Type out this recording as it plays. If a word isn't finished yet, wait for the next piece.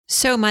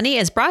So Money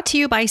is brought to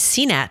you by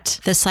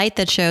CNET, the site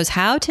that shows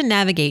how to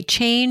navigate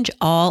change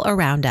all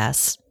around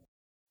us.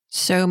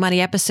 So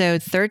Money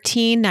episode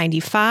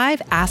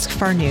 1395, Ask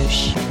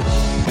Farnoosh.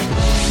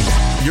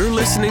 You're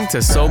listening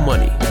to So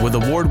Money with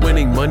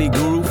award-winning money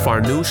guru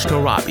Farnoosh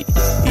Torabi.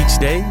 Each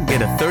day,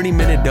 get a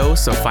 30-minute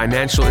dose of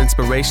financial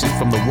inspiration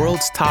from the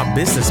world's top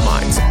business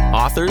minds,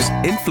 authors,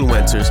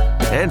 influencers,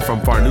 and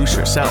from Farnoosh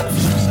herself.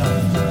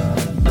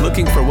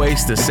 Looking for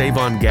ways to save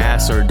on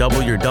gas or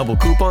double your double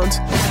coupons?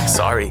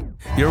 Sorry,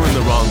 you're in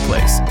the wrong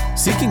place.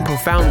 Seeking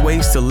profound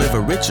ways to live a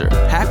richer,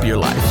 happier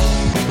life.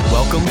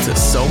 Welcome to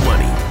So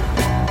Money.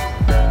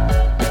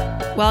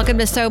 Welcome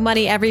to So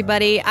Money,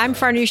 everybody. I'm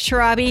Farnoosh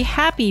Torabi.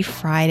 Happy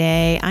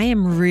Friday. I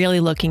am really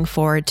looking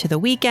forward to the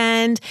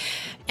weekend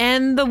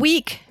and the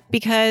week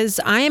because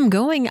I am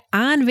going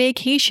on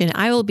vacation.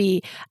 I will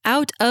be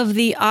out of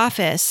the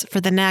office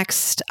for the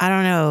next,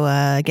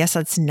 I guess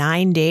that's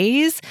 9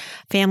 days.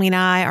 Family and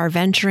I are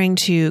venturing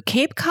to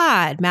Cape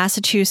Cod,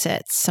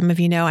 Massachusetts. Some of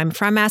you know I'm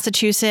from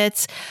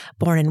Massachusetts,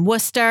 born in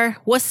Worcester.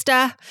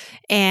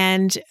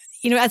 And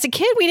as a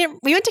kid,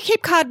 we went to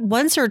Cape Cod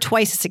once or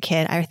twice as a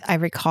kid, I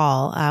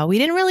recall. We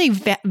didn't really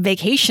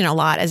vacation a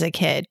lot as a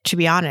kid, to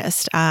be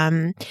honest.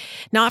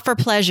 Not for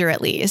pleasure,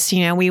 at least.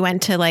 We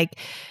went to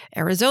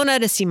Arizona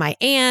to see my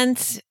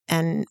aunt,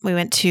 and we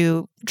went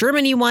to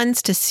Germany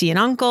once to see an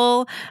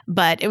uncle,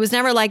 but it was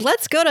never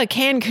let's go to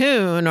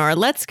Cancun or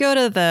let's go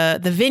to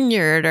the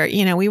vineyard, or,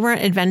 we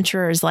weren't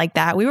adventurers like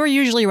that. We were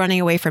usually running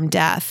away from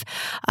death.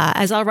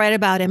 As I'll write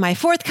about in my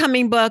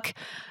forthcoming book,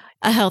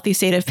 A Healthy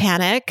State of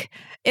Panic.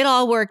 It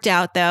all worked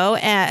out, though.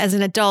 As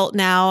an adult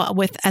now,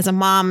 as a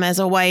mom, as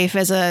a wife,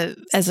 as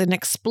an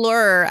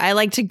explorer, I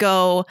like to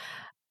go,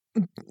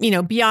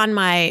 beyond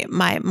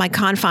my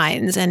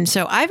confines. And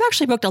so I've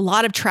actually booked a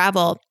lot of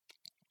travel.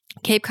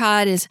 Cape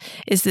Cod is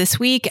this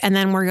week, and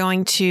then we're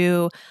going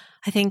to,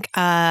 I think,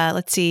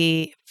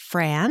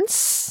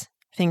 France.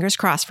 Fingers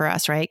crossed for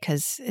us, right?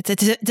 Because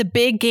it's a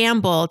big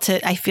gamble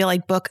to, I feel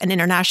like, book an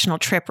international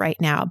trip right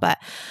now. But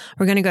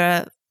we're going to go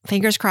to,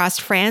 fingers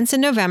crossed, France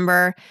in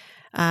November.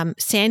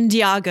 San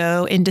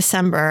Diego in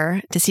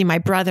December to see my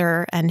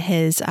brother and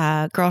his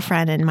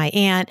girlfriend and my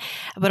aunt,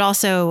 but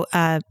also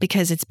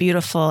because it's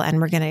beautiful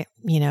and we're going to,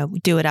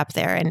 do it up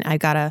there. And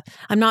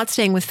I'm not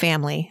staying with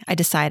family. I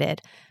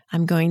decided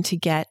I'm going to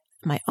get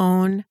my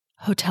own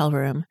hotel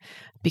room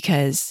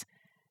because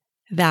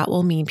that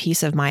will mean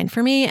peace of mind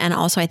for me. And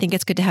also I think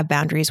it's good to have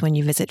boundaries when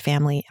you visit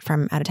family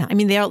from out of town. I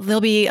mean, they'll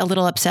be a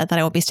little upset that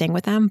I won't be staying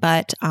with them,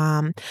 but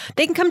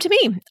they can come to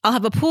me. I'll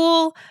have a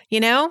pool,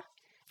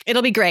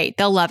 It'll be great.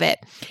 They'll love it.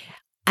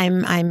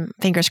 I'm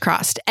fingers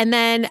crossed. And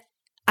then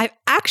I've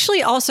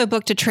actually also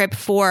booked a trip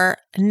for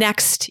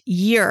next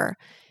year,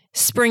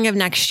 spring of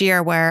next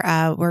year,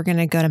 where we're going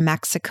to go to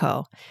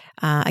Mexico.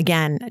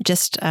 Again,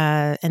 just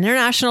an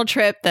international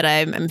trip that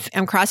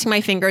I'm crossing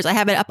my fingers. I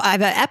have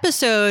an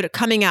episode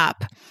coming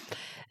up.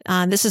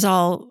 This is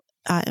all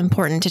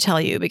important to tell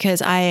you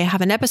because I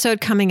have an episode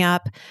coming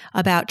up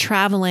about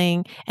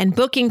traveling and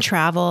booking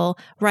travel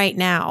right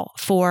now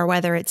for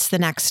whether it's the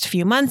next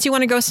few months you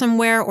want to go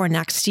somewhere or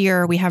next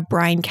year. We have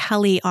Brian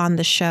Kelly on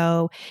the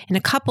show in a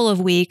couple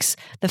of weeks,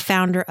 the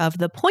founder of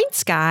The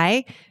Points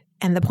Guy.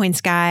 And The Points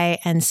Guy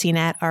and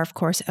CNET are, of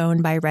course,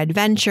 owned by Red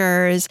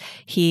Ventures.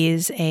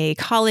 He's a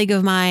colleague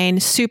of mine,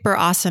 super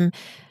awesome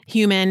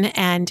human,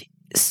 and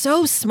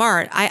so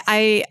smart.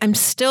 I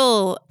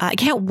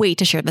can't wait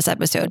to share this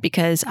episode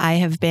because I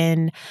have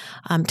been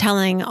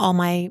telling all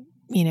my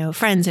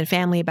friends and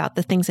family about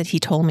the things that he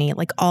told me,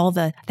 like all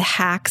the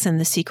hacks and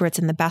the secrets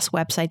and the best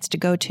websites to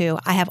go to.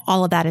 I have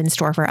all of that in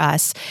store for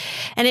us.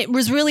 And it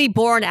was really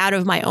born out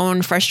of my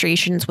own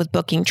frustrations with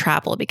booking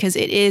travel because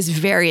it is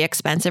very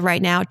expensive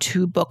right now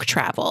to book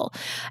travel.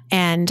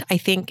 And I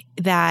think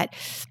that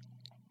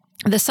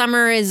the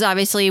summer is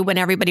obviously when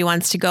everybody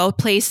wants to go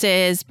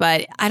places,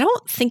 but I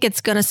don't think it's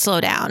going to slow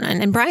down.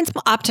 And Brian's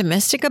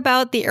optimistic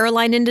about the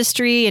airline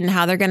industry and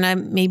how they're going to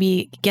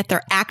maybe get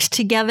their act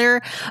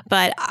together.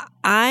 But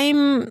I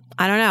don't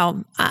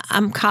know.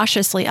 I'm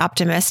cautiously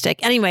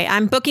optimistic. Anyway,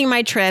 I'm booking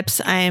my trips.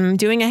 I'm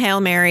doing a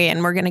Hail Mary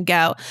and we're going to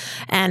go.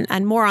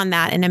 And more on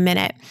that in a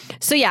minute.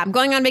 So yeah, I'm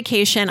going on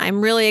vacation.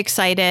 I'm really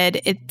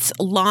excited. It's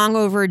long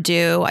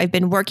overdue. I've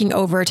been working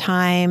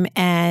overtime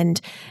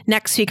and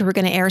next week we're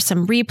going to air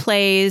some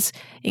replays,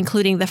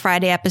 including the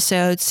Friday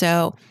episode.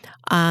 So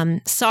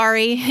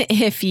sorry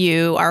if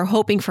you are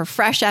hoping for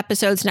fresh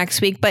episodes next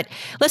week. But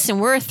listen,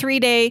 we're a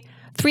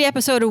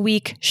 3-episode a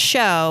week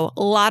show,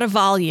 a lot of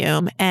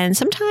volume, and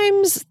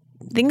sometimes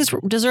things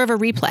deserve a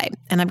replay.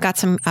 And I've got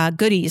some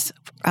goodies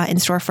in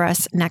store for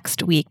us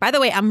next week. By the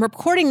way, I'm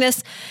recording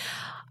this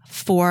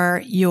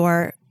for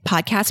your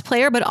podcast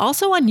player, but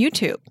also on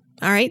YouTube.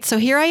 All right. So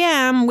here I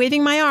am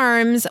waving my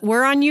arms.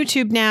 We're on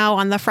YouTube now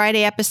on the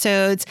Friday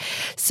episodes.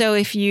 So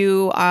if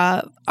you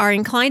are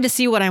inclined to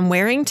see what I'm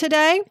wearing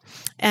today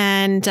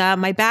and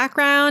my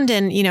background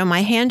and,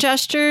 my hand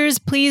gestures,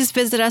 please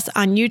visit us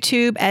on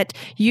YouTube at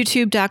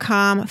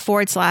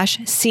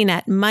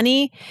youtube.com/CNET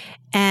Money.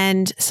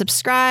 and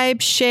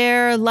subscribe,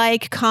 share,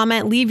 like,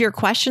 comment, leave your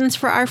questions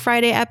for our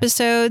Friday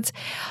episodes.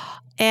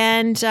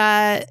 And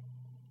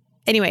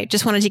anyway,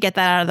 just wanted to get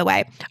that out of the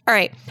way. All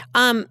right.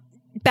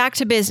 Back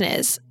to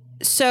business.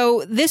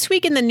 So this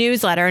week in the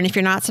newsletter, and if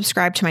you're not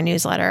subscribed to my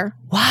newsletter,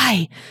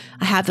 why?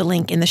 I have the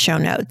link in the show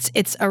notes.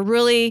 It's a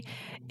really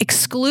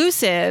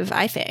exclusive,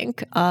 I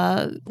think,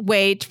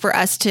 way for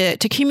us to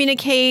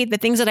communicate. The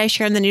things that I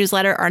share in the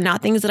newsletter are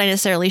not things that I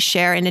necessarily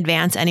share in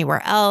advance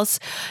anywhere else.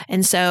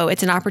 And so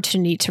it's an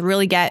opportunity to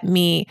really get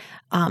me,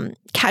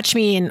 catch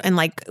me and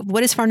like,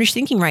 what is Farnoosh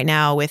thinking right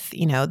now with,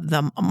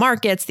 the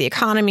markets, the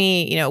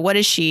economy, what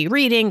is she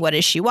reading? What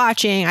is she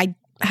watching? I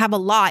have a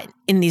lot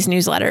in these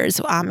newsletters,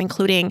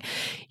 including,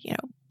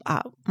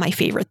 my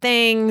favorite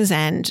things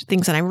and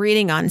things that I'm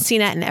reading on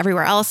CNET and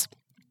everywhere else.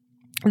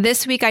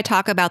 This week, I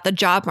talk about the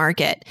job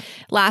market.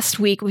 Last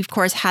week, we, of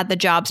course, had the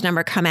jobs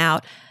number come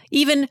out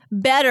even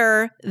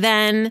better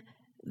than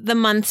the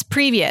months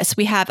previous.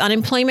 We have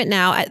unemployment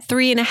now at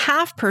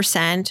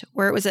 3.5%,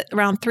 where it was at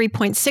around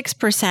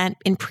 3.6%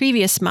 in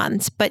previous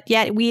months. But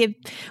yet we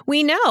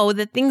know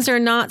that things are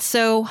not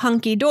so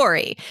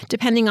hunky-dory,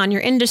 depending on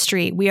your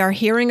industry. We are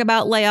hearing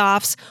about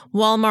layoffs,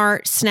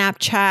 Walmart,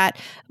 Snapchat,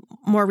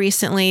 more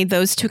recently,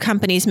 those two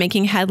companies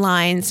making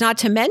headlines. Not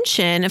to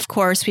mention, of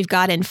course, we've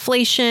got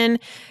inflation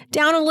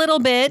down a little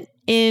bit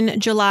in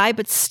July,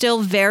 but still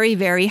very,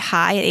 very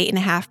high at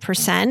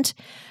 8.5%.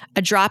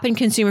 A drop in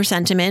consumer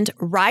sentiment,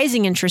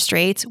 rising interest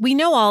rates. We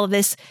know all of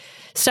this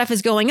stuff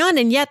is going on,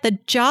 and yet the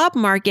job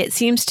market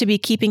seems to be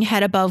keeping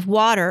head above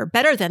water.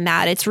 Better than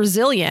that, it's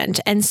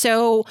resilient. And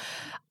so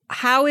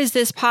how is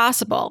this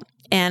possible?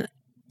 And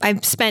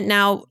I've spent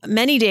now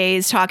many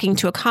days talking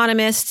to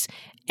economists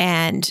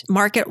and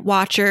market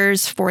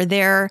watchers for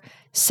their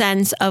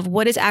sense of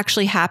what is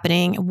actually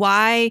happening.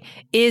 Why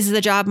is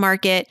the job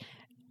market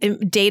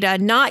data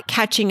not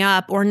catching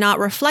up or not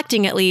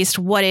reflecting at least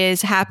what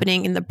is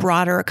happening in the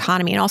broader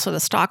economy and also the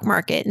stock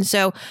market? And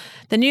so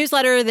the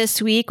newsletter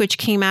this week, which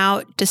came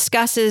out,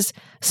 discusses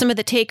some of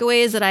the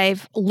takeaways that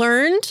I've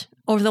learned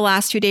over the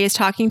last few days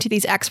talking to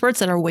these experts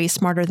that are way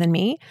smarter than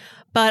me.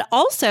 But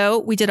also,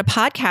 we did a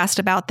podcast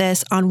about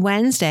this on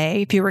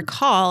Wednesday, if you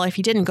recall, if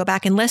you didn't, go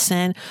back and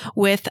listen,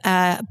 with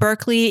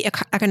Berkeley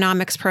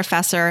economics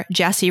professor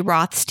Jesse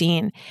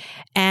Rothstein.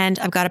 And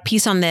I've got a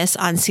piece on this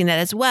on CNET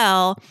as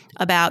well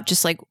about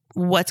just like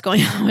what's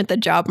going on with the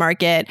job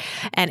market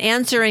and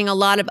answering a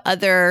lot of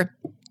other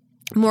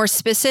more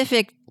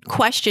specific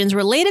questions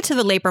related to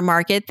the labor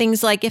market.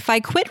 Things like, if I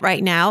quit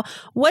right now,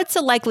 what's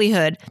the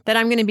likelihood that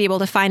I'm going to be able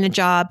to find a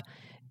job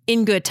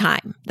in good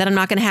time, that I'm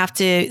not going to have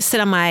to sit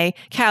on my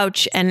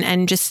couch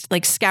and just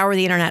like scour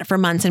the internet for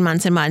months and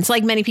months and months,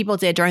 like many people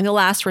did during the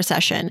last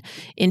recession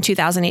in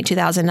 2008,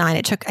 2009.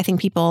 It took, I think,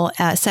 people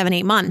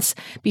 7-8 months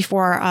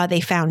before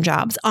they found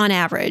jobs on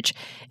average.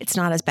 It's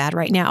not as bad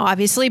right now,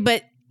 obviously,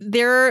 but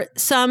there are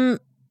some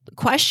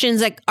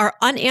questions that are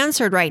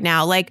unanswered right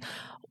now. Like,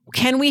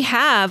 can we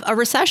have a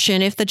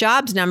recession if the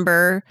jobs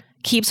number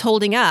keeps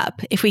holding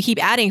up? If we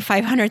keep adding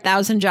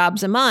 500,000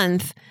 jobs a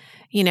month,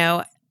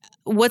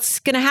 what's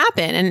going to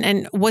happen?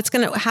 And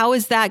how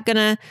is that going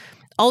to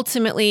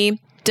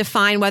ultimately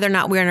define whether or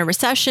not we're in a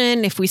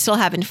recession? If we still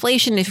have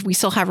inflation, if we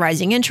still have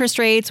rising interest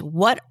rates,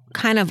 what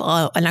kind of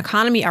an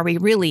economy are we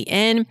really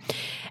in?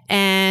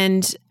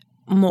 And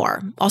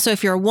more. Also,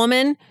 if you're a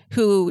woman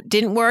who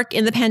didn't work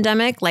in the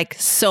pandemic, like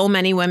so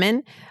many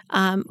women,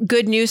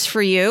 good news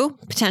for you,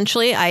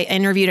 potentially. I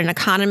interviewed an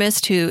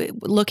economist who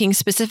looking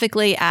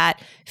specifically at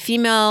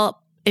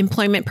female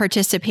employment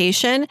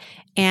participation,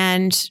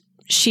 and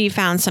she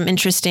found some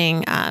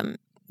interesting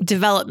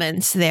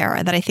developments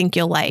there that I think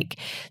you'll like.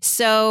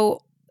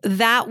 So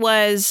that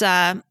was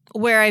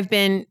where I've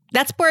been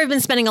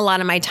spending a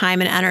lot of my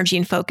time and energy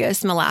and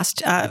focus in the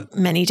last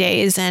many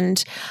days,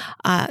 and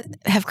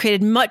have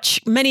created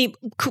many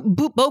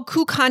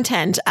beaucoup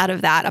content out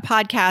of that, a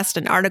podcast,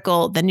 an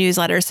article, the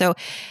newsletter. So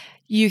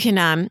you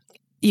can,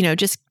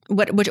 just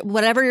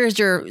whatever is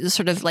your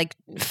sort of like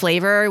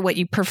flavor, what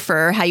you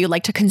prefer, how you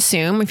like to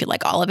consume. If you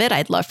like all of it,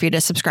 I'd love for you to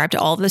subscribe to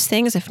all of those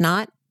things. If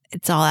not,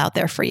 it's all out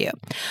there for you.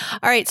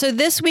 All right. So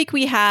this week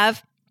we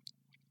have,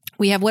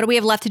 what do we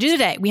have left to do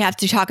today? We have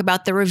to talk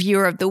about the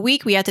reviewer of the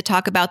week. We have to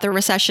talk about the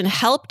recession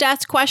help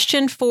desk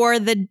question for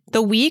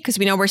the week, because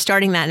we know we're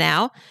starting that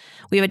now.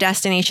 We have a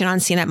destination on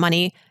CNET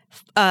Money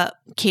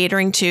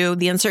catering to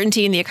the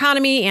uncertainty in the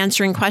economy,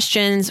 answering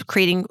questions,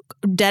 creating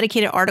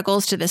dedicated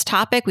articles to this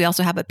topic. We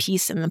also have a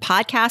piece in the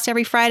podcast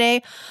every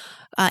Friday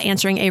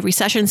answering a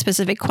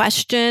recession-specific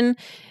question.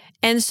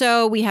 And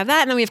so we have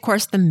that. And then we have, of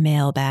course, the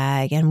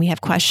mailbag. And we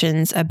have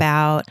questions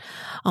about,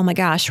 oh my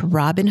gosh,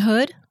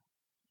 Robinhood.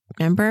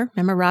 Remember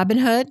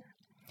Robinhood?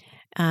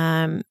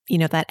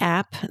 That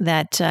app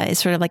that is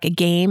sort of like a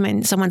game,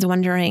 and someone's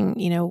wondering,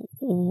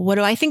 what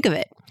do I think of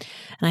it?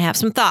 And I have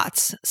some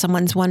thoughts.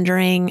 Someone's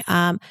wondering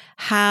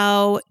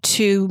how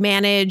to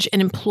manage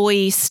an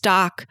employee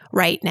stock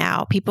right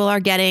now. People are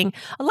getting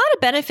a lot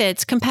of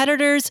benefits.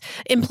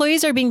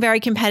 Employees are being very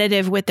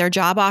competitive with their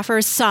job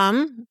offers.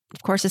 Some,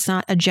 Of course, it's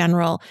not a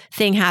general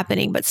thing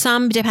happening, but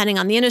some, depending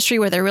on the industry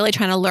where they're really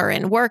trying to lure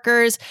in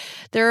workers,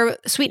 they're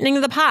sweetening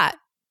the pot.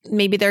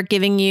 Maybe they're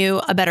giving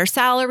you a better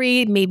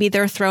salary. Maybe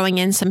they're throwing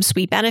in some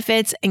sweet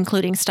benefits,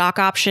 including stock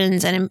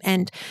options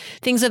and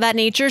things of that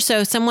nature.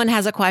 So someone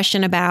has a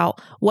question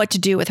about what to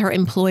do with her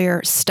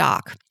employer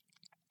stock.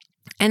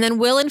 And then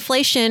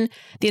the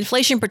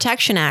Inflation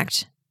Protection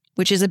Act,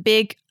 which is a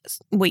big,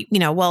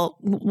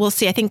 we'll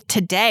see. I think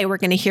today we're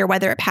going to hear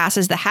whether it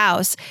passes the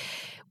House,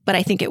 but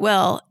I think it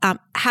will.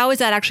 How is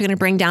that actually going to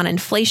bring down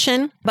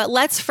inflation? But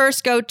let's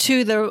first go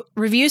to the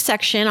review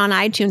section on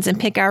iTunes and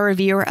pick our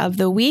reviewer of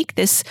the week.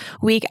 This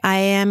week, I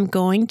am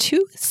going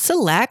to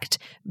select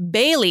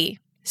Bailey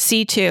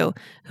C2,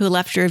 who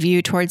left a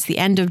review towards the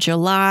end of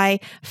July.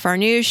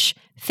 Farnoosh,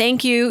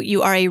 thank you.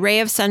 You are a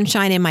ray of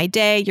sunshine in my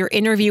day. Your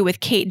interview with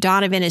Kate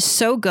Donovan is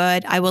so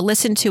good. I will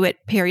listen to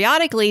it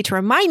periodically to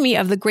remind me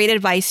of the great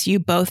advice you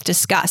both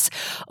discuss.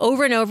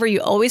 Over and over,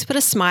 you always put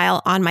a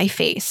smile on my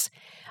face.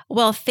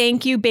 Well,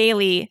 thank you,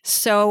 Bailey,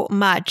 so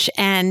much.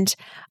 And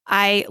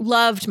I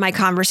loved my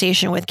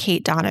conversation with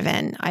Kate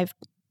Donovan. I've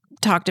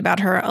talked about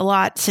her a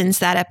lot since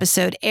that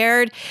episode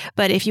aired,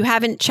 but if you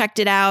haven't checked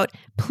it out,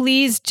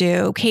 please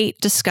do. Kate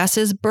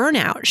discusses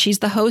burnout. She's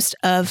the host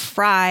of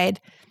Fried,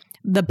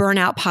 the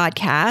Burnout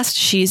podcast.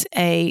 She's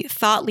a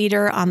thought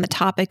leader on the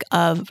topic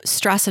of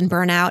stress and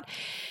burnout.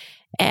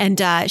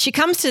 And she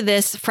comes to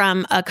this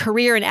from a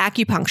career in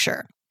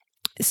acupuncture.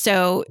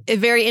 So a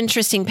very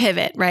interesting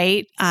pivot,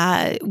 right?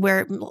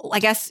 Where I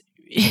guess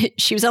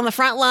she was on the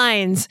front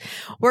lines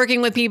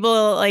working with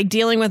people like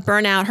dealing with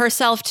burnout.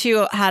 Herself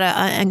too had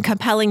a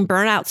compelling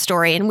burnout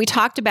story. And we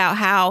talked about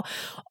how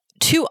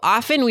too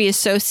often we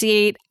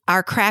associate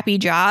our crappy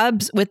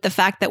jobs with the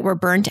fact that we're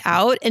burnt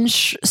out. And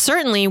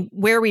certainly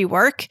where we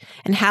work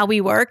and how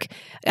we work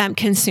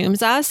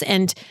consumes us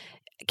and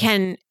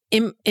can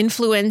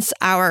influence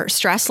our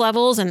stress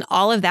levels and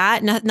all of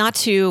that. Not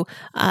to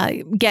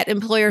get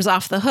employers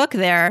off the hook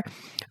there,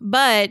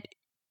 but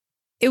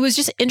it was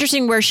just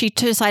interesting where she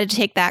decided to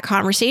take that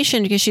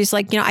conversation because she's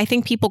like, I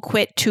think people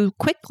quit too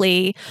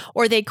quickly,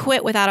 or they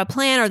quit without a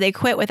plan, or they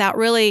quit without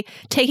really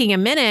taking a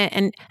minute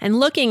and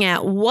looking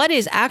at what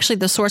is actually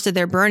the source of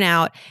their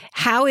burnout.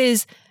 How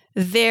is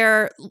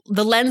the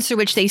lens through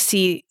which they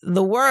see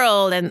the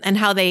world and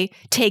how they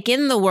take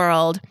in the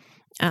world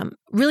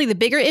really the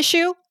bigger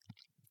issue?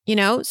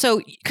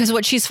 So because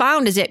what she's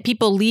found is that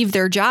people leave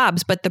their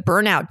jobs, but the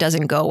burnout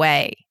doesn't go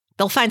away.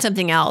 They'll find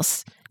something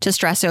else to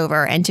stress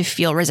over and to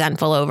feel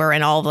resentful over,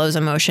 and all those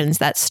emotions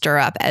that stir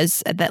up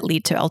that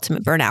lead to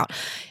ultimate burnout.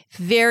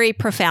 Very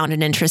profound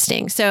and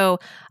interesting. So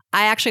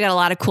I actually got a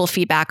lot of cool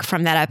feedback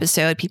from that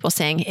episode. People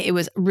saying it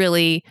was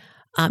really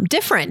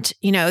different.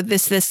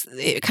 This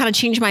it kind of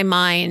changed my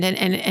mind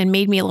and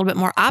made me a little bit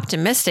more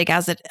optimistic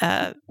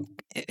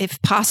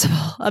if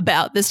possible,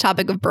 about this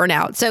topic of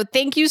burnout. So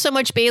thank you so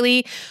much,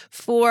 Bailey,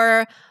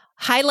 for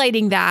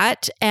highlighting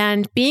that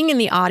and being in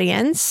the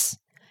audience.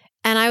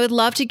 And I would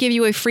love to give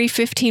you a free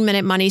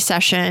 15-minute money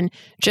session.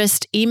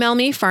 Just email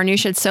me,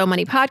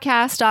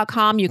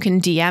 farnoosh@SoMoneyPodcast.com. You can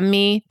DM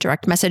me,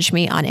 direct message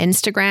me on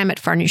Instagram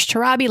at Farnoosh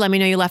Torabi. Let me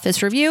know you left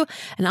this review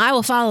and I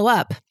will follow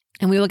up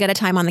and we will get a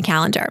time on the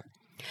calendar.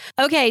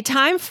 Okay,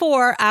 time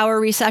for our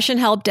Recession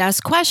Help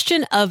Desk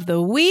question of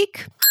the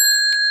week.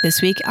 This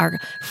week, our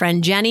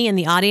friend Jenny in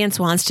the audience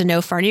wants to know,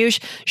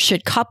 Farnoosh,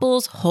 should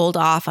couples hold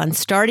off on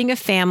starting a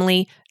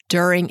family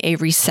during a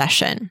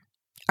recession?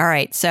 All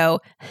right, so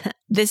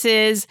this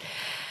is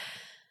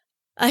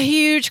a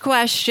huge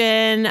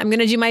question. I'm going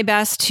to do my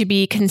best to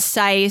be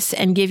concise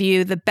and give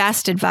you the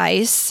best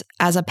advice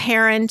as a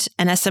parent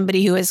and as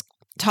somebody who has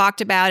talked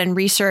about and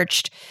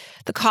researched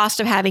the cost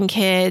of having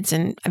kids.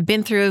 And I've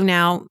been through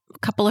now a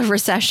couple of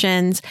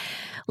recessions.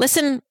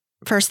 Listen,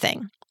 first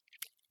thing.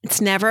 It's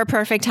never a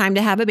perfect time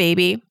to have a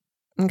baby,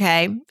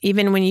 okay?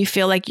 Even when you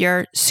feel like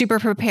you're super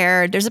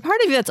prepared, there's a part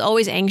of you that's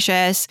always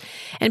anxious,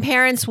 and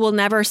parents will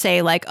never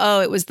say like,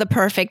 oh, it was the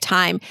perfect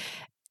time.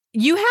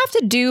 You have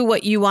to do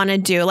what you want to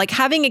do. Like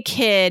having a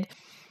kid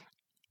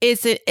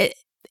is,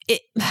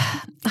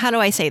 how do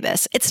I say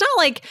this? It's not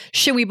like,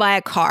 should we buy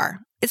a car?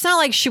 It's not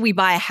like, should we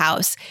buy a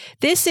house?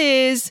 This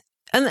is...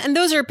 And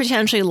those are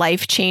potentially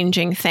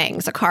life-changing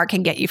things. A car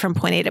can get you from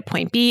point A to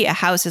point B. A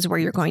house is where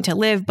you're going to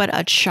live. But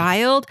a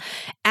child,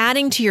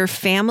 adding to your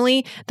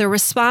family, the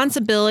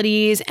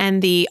responsibilities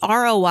and the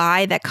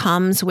ROI that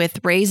comes with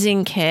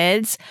raising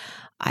kids,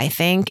 I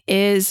think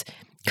is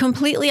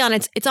completely on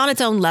its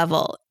own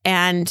level.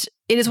 And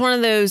it is one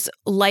of those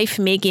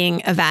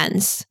life-making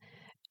events.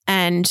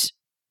 And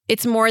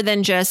it's more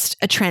than just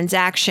a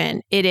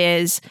transaction. It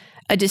is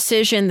a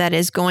decision that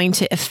is going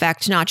to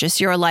affect not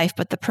just your life,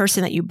 but the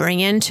person that you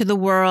bring into the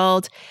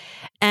world.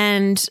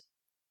 And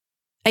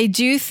I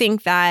do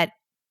think that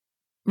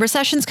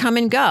recessions come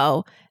and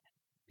go.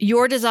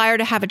 Your desire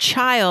to have a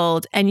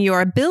child and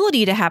your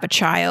ability to have a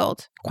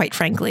child, quite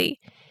frankly,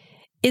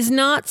 is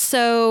not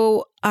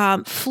so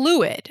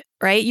fluid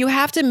right? You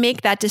have to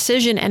make that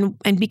decision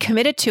and be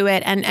committed to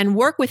it and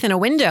work within a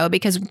window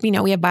because, we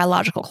have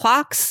biological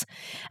clocks.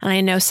 And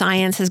I know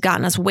science has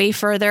gotten us way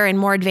further and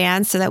more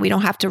advanced so that we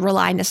don't have to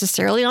rely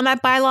necessarily on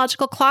that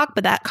biological clock,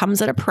 but that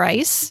comes at a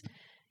price.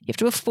 You have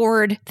to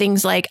afford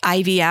things like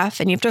IVF,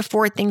 and you have to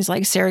afford things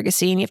like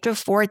surrogacy, and you have to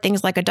afford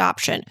things like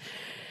adoption.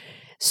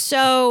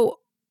 So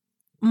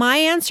my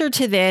answer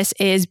to this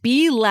is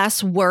be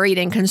less worried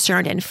and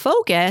concerned and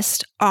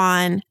focused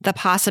on the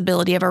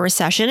possibility of a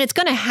recession. It's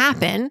going to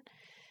happen.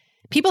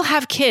 People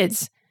have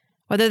kids,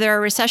 whether there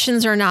are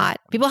recessions or not.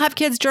 People have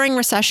kids during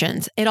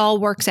recessions. It all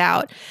works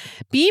out.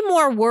 Be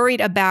more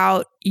worried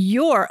about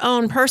your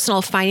own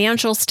personal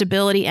financial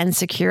stability and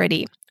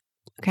security.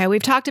 Okay,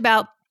 we've talked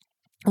about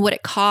what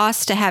it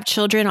costs to have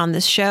children on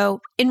this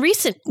show in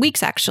recent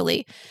weeks,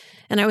 actually.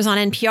 And I was on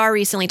NPR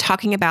recently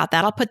talking about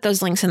that. I'll put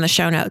those links in the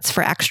show notes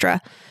for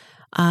extra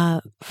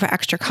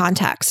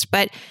context.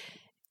 But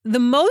the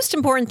most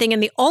important thing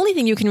and the only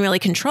thing you can really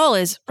control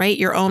is, right,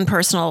 your own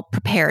personal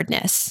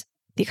preparedness.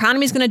 The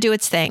economy is going to do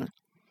its thing.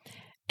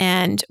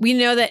 And we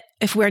know that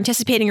if we're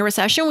anticipating a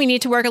recession, we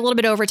need to work a little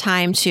bit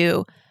overtime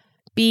to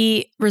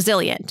be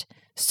resilient.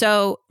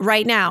 So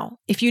right now,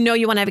 if you know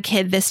you want to have a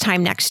kid this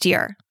time next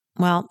year,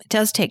 well, it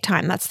does take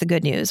time. That's the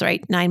good news,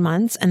 right? 9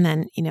 months. And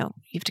then, you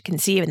have to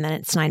conceive and then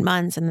it's 9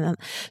 months. And then,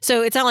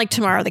 so it's not like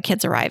tomorrow the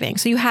kid's arriving.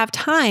 So you have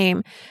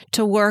time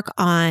to work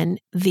on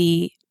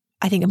the,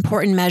 I think,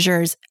 important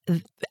measures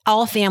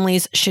all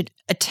families should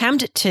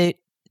attempt to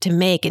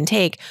make and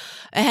take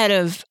ahead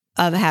of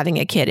having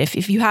a kid.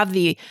 If you have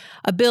the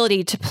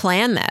ability to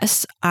plan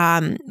this,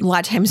 a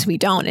lot of times we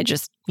don't. It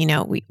just,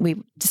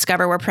 we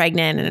discover we're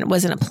pregnant and it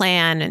wasn't a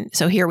plan. And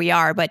so here we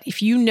are. But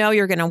if you know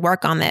you're going to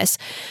work on this,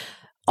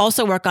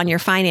 also work on your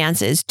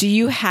finances. Do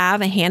you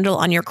have a handle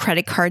on your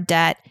credit card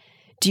debt?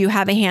 Do you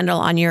have a handle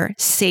on your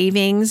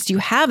savings? Do you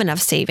have enough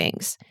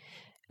savings?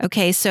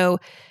 Okay, so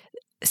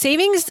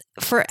savings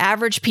for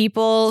average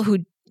people who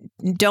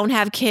don't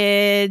have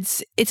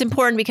kids, it's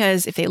important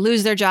because if they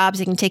lose their jobs,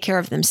 they can take care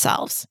of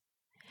themselves.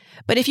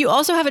 But if you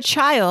also have a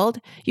child,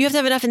 you have to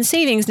have enough in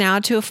savings now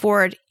to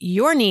afford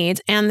your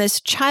needs and this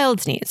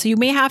child's needs. So you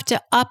may have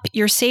to up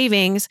your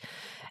savings.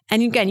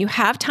 And again, you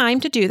have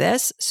time to do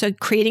this. So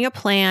creating a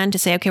plan to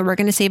say, okay, we're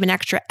going to save an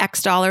extra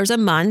X dollars a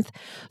month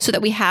so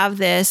that we have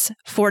this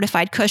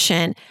fortified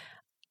cushion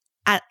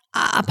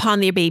upon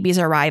the baby's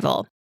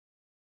arrival.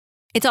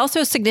 It's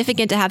also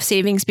significant to have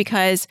savings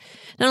because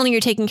not only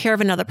you're taking care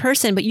of another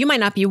person, but you might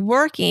not be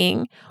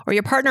working, or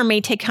your partner may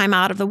take time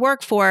out of the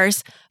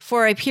workforce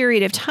for a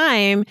period of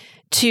time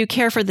to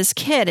care for this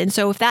kid. And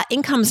so if that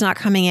income's not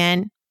coming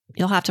in,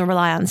 you'll have to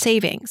rely on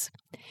savings.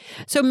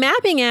 So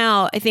mapping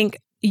out, I think,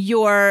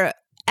 your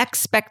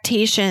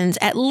expectations,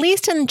 at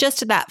least in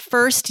just that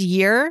first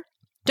year.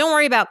 Don't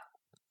worry about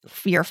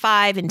year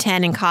 5 and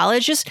 10 in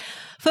college. Just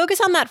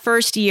focus on that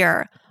first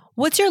year.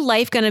 What's your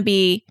life going to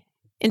be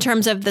in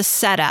terms of the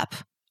setup?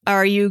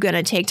 Are you going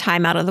to take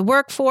time out of the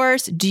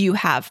workforce? Do you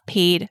have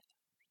paid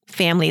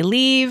family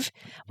leave?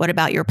 What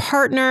about your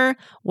partner?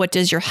 What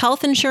does your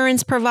health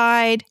insurance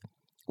provide?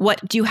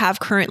 What do you have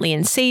currently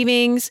in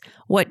savings?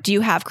 What do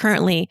you have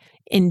currently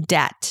in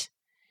debt?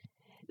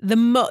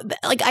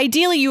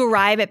 Ideally, you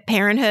arrive at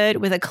parenthood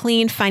with a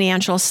clean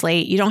financial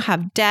slate. You don't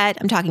have debt.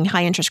 I'm talking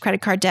high interest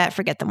credit card debt.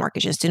 Forget the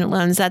mortgages, student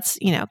loans. That's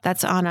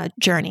on a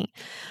journey.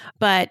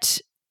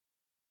 But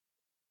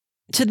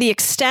to the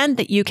extent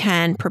that you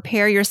can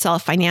prepare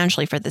yourself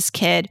financially for this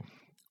kid,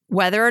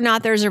 whether or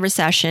not there's a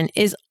recession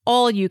is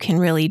all you can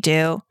really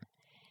do.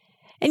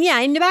 And yeah,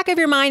 in the back of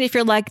your mind, if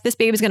you're like, this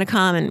baby's going to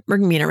come and we're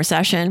going to be in a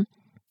recession,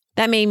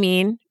 that may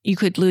mean you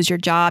could lose your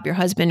job, your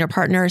husband, your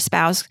partner,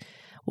 spouse,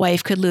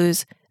 wife could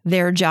lose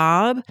their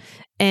job.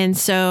 And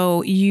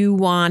so you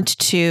want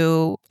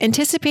to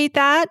anticipate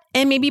that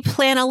and maybe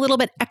plan a little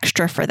bit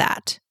extra for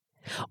that.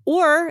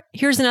 Or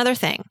here's another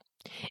thing.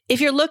 If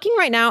you're looking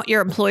right now at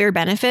your employer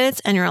benefits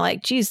and you're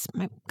like, geez,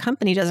 my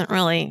company doesn't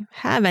really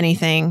have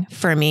anything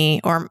for me,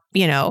 or,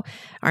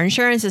 our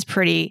insurance is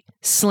pretty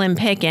slim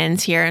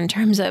pickings here in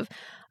terms of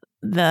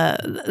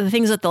the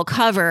things that they'll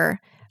cover,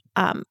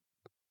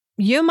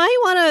 you might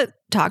want to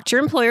talk to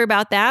your employer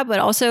about that. But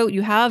also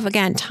you have,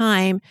 again,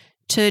 time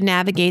to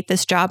navigate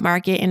this job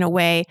market in a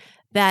way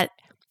that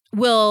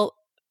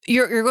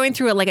you're going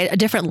through a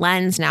different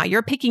lens now.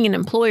 You're picking an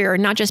employer,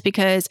 not just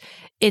because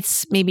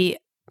it's maybe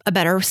a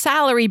better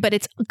salary, but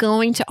it's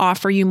going to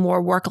offer you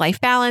more work-life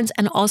balance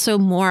and also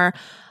more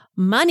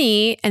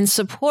money and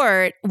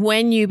support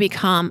when you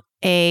become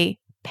a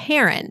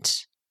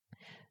parent.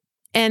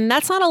 And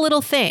that's not a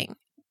little thing.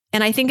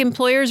 And I think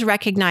employers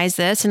recognize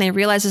this and they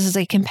realize this is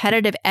a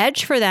competitive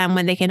edge for them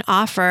when they can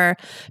offer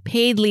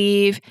paid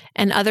leave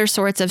and other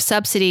sorts of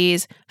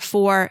subsidies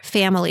for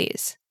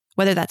families,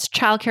 whether that's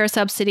childcare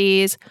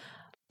subsidies.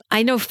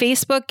 I know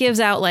Facebook gives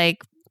out a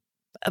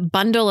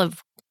bundle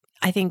of,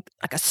 I think,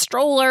 a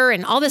stroller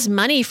and all this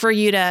money for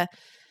you to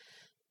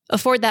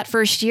afford that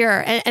first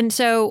year. And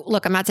so,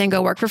 look, I'm not saying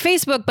go work for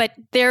Facebook, but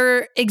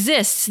there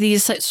exists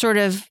these sort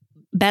of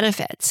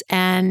benefits.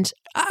 And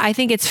I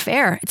think it's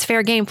fair. It's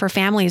fair game for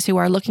families who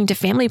are looking to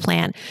family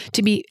plan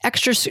to be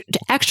extra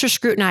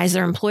scrutinize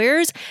their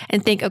employers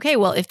and think, okay,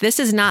 well, if this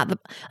is not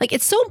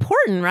it's so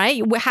important,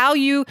 right? Where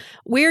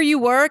you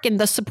work and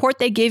the support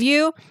they give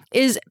you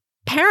is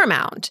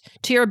paramount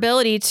to your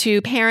ability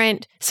to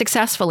parent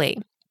successfully,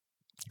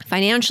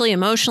 financially,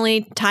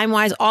 emotionally,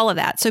 time-wise, all of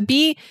that. So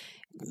be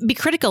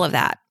critical of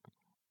that.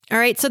 All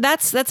right. So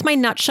that's my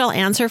nutshell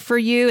answer for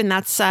you. And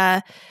that's,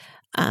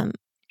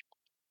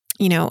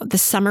 the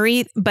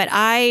summary, but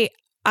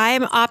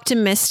I'm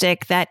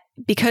optimistic that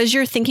because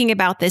you're thinking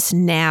about this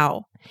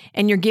now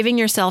and you're giving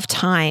yourself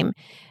time,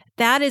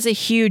 that is a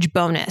huge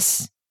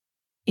bonus.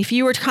 If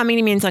you were coming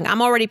to me and saying,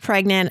 I'm already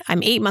pregnant,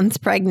 I'm 8 months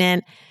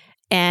pregnant,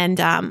 and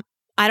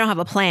I don't have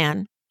a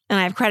plan, and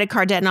I have credit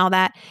card debt and all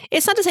that,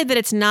 it's not to say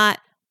that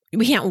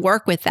we can't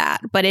work with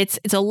that, but it's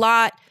a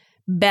lot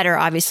better,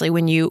 obviously,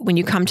 when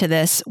you come to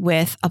this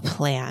with a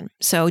plan.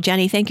 So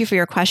Jenny, thank you for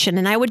your question.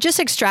 And I would just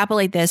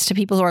extrapolate this to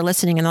people who are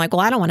listening and they're like,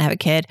 well, I don't want to have a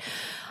kid.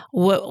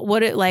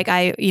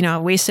 I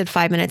wasted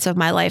 5 minutes of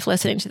my life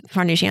listening to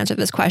Farnoosh answer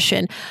this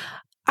question.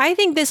 I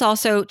think this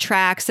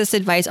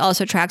advice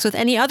also tracks with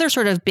any other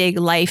sort of big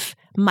life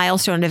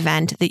milestone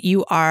event that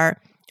you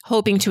are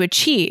hoping to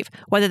achieve,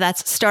 whether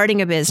that's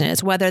starting a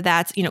business, whether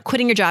that's,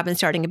 quitting your job and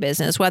starting a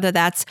business, whether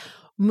that's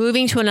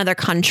moving to another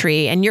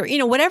country, and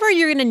whatever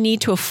you're going to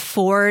need to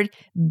afford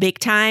big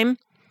time,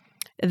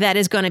 that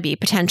is going to be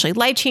potentially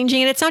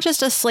life-changing. And it's not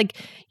just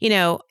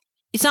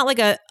it's not like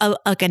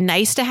a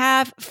nice to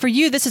have. For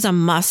you, this is a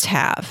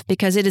must-have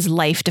because it is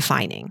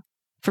life-defining.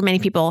 For many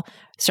people,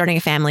 starting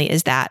a family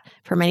is that.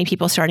 For many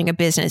people, starting a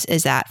business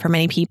is that. For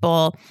many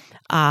people,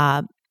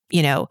 fill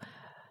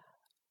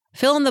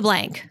in the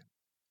blank.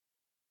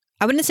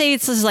 I wouldn't say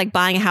this is like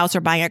buying a house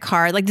or buying a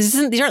car.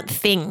 These aren't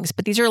things,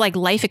 but these are like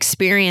life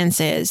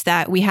experiences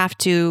that we have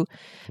to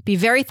be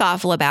very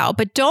thoughtful about.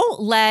 But don't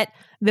let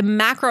the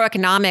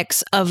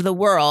macroeconomics of the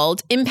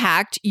world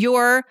impact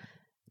your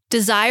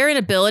desire and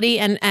ability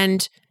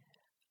and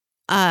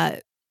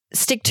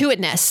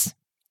stick-to-itness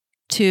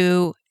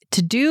to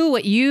do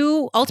what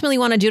you ultimately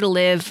want to do to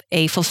live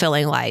a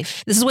fulfilling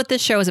life. This is what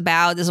this show is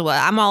about. This is what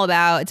I'm all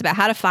about. It's about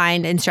how to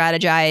find and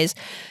strategize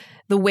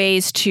the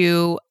ways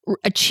to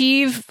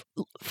achieve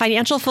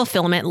financial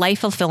fulfillment, life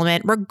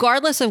fulfillment,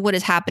 regardless of what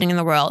is happening in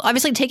the world.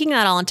 Obviously, taking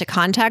that all into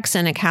context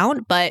and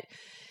account, but,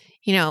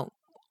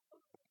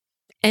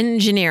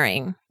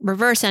 engineering,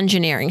 reverse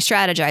engineering,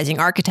 strategizing,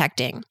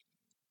 architecting.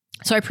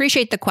 So I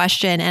appreciate the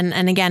question.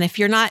 And again, if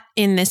you're not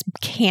in this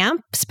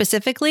camp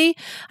specifically,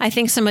 I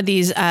think some of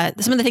the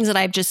things that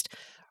I've just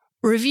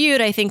reviewed,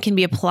 I think can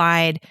be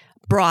applied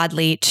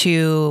broadly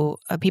to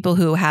people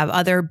who have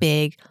other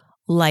big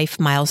life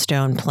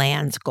milestone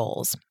plans,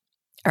 goals.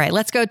 All right,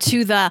 let's go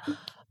to the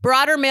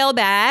broader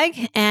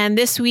mailbag. And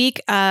this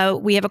week,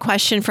 we have a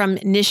question from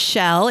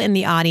Nichelle in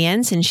the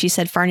audience. And she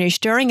said, Farnoosh,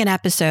 during an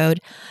episode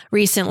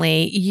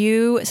recently,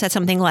 you said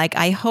something like,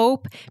 I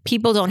hope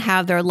people don't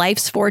have their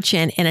life's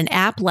fortune in an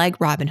app like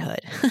Robinhood.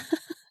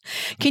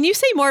 Can you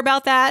say more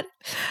about that?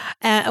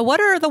 What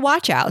are the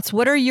watch-outs?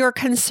 What are your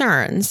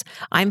concerns?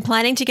 I'm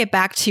planning to get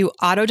back to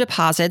auto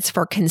deposits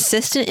for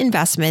consistent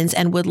investments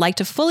and would like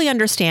to fully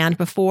understand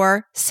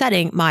before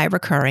setting my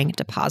recurring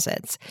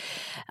deposits.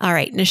 All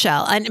right,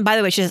 Nichelle. And by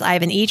the way, she says, I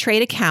have an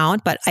E-Trade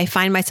account, but I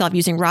find myself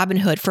using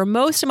Robinhood for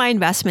most of my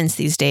investments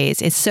these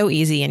days. It's so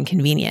easy and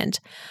convenient.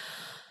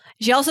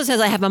 She also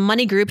says, I have a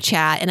money group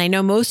chat, and I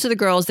know most of the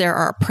girls there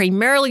are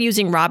primarily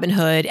using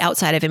Robinhood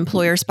outside of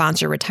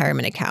employer-sponsored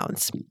retirement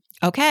accounts.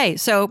 Okay,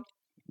 so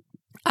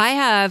I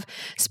have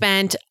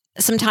spent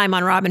some time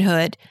on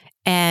Robinhood,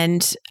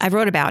 and I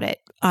wrote about it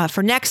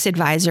for Next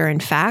Advisor,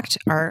 in fact,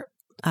 our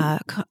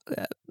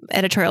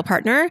editorial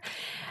partner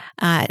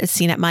at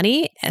CNET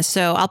Money.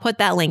 So I'll put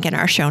that link in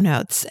our show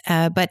notes.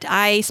 But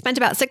I spent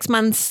about 6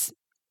 months,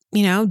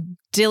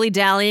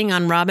 dilly-dallying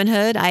on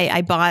Robinhood.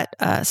 I bought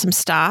some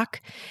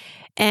stock.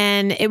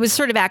 And it was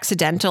sort of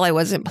accidental. I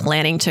wasn't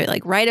planning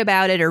to write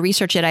about it or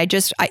research it.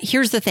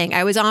 Here's the thing.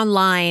 I was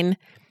online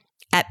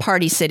at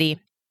Party City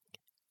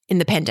in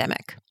the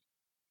pandemic.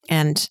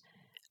 And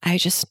I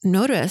just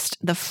noticed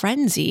the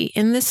frenzy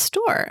in this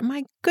store.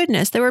 My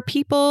goodness, there were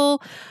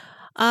people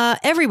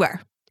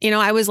everywhere.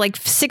 I was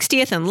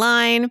 60th in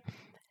line.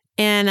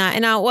 And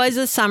it was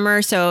the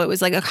summer. So it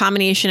was like a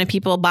combination of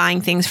people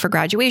buying things for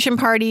graduation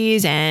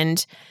parties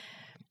and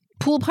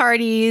pool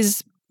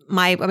parties.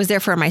 I was there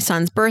for my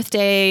son's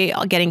birthday,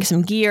 getting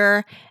some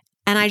gear.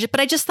 And I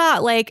just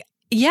thought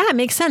yeah, it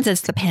makes sense. It's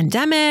the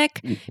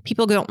pandemic.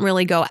 People don't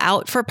really go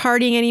out for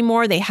partying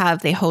anymore. They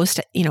host,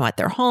 at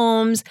their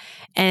homes.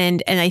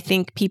 And I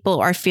think people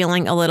are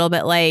feeling a little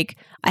bit like,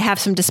 I have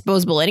some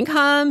disposable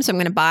income, so I'm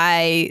going to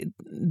buy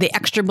the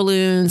extra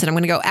balloons and I'm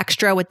going to go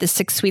extra with the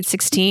Sweet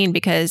 16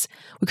 because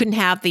we couldn't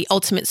have the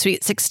ultimate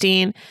Sweet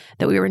 16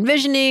 that we were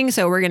envisioning.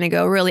 So we're going to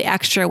go really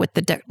extra with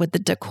the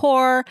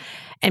decor.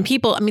 And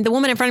people, the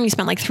woman in front of me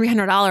spent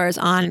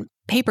 $300 on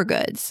paper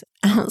goods.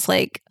 And I was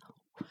like,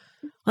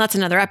 well, that's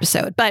another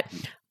episode. But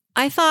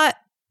I thought,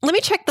 let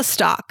me check the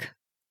stock.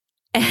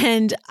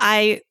 And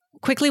I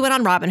quickly went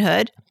on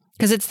Robinhood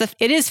because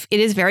it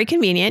is very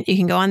convenient. You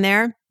can go on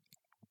there,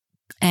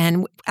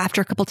 and after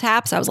a couple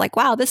taps, I was like,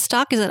 wow, this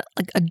stock is at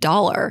like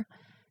 $1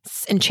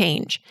 and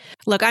change.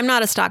 Look, I'm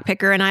not a stock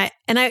picker, and I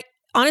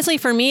honestly,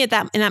 for me in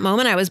that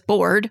moment, I was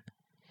bored,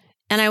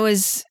 and I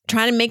was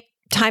trying to make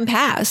time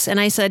pass, and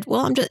I said,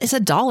 well, it's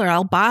 $1.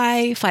 I'll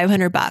buy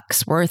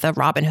 $500 worth of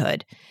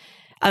Robinhood.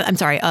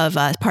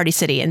 Of Party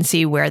City, and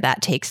see where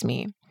that takes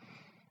me.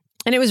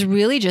 And it was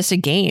really just a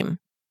game,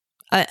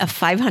 a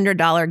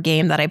 $500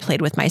 game that I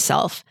played with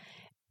myself.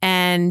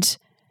 And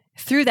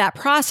through that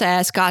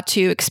process, got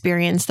to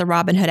experience the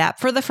Robinhood app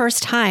for the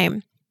first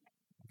time.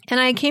 And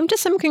I came to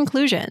some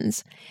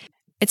conclusions.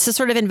 It's the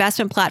sort of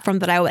investment platform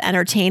that I would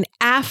entertain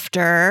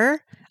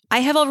after I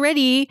have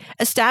already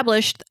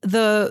established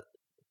the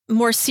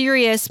more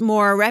serious,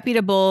 more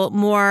reputable,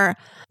 more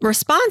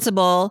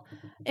responsible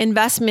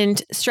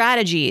investment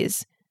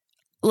strategies.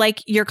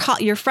 Like your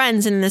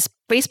friends in this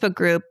Facebook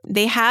group,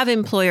 they have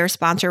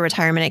employer-sponsored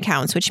retirement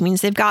accounts, which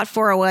means they've got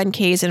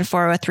 401ks and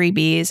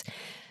 403bs.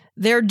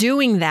 They're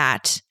doing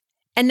that.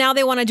 And now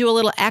they want to do a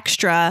little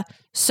extra,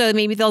 so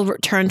maybe they'll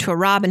turn to a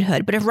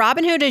Robinhood. But if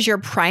Robinhood is your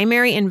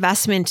primary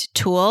investment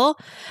tool,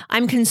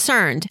 I'm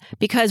concerned,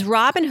 because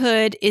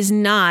Robinhood is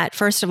not,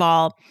 first of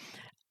all,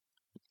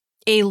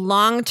 a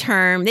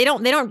long-term,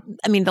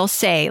 they'll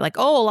say like,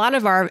 oh, a lot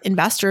of our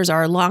investors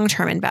are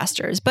long-term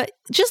investors, but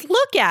just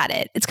look at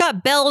it. It's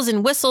got bells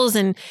and whistles,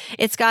 and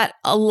it's got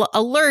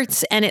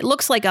alerts, and it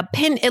looks like a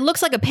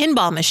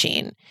pinball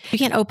machine. You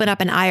can't open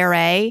up an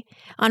IRA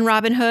on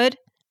Robinhood.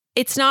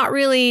 It's not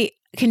really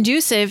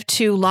conducive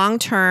to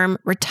long-term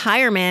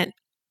retirement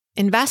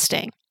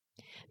investing.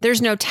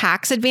 There's no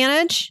tax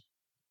advantage.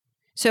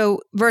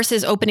 So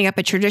versus opening up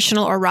a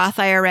traditional or Roth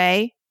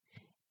IRA,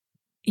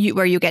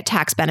 where you get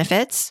tax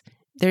benefits.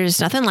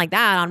 There's nothing like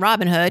that on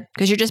Robinhood,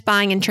 because you're just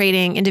buying and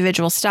trading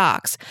individual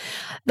stocks.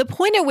 The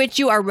point at which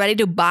you are ready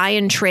to buy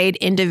and trade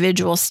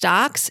individual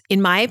stocks,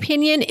 in my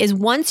opinion, is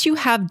once you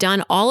have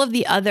done all of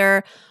the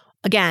other,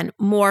 again,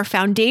 more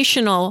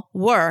foundational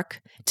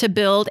work to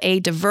build a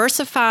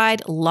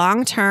diversified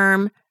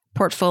long-term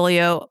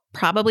portfolio,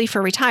 probably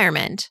for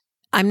retirement.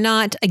 I'm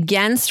not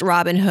against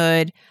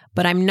Robinhood,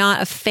 but I'm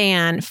not a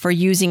fan for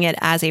using it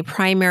as a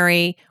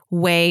primary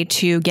way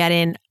to get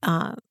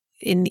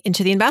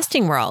into the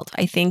investing world.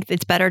 I think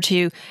it's better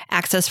to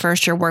access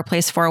first your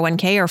workplace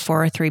 401k or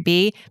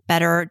 403b.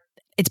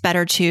 It's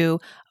better to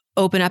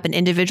open up an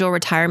individual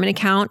retirement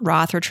account,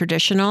 Roth or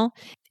traditional.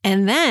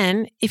 And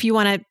then if you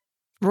want to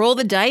roll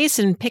the dice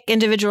and pick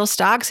individual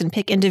stocks and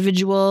pick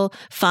individual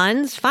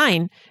funds,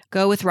 fine,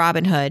 go with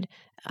Robinhood.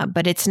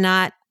 But it's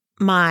not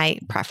my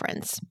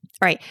preference.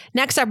 All right.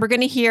 Next up, we're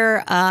going to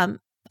hear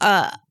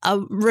a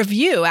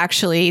review,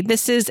 actually.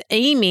 This is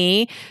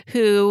Amy,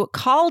 who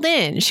called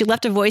in. She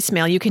left a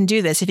voicemail. You can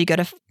do this if you go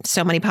to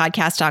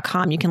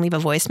SoMoneyPodcast.com. You can leave a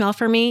voicemail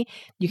for me.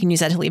 You can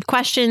use that to leave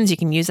questions. You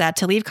can use that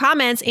to leave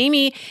comments.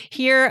 Amy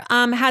here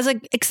has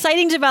an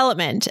exciting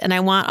development, and I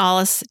want all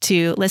us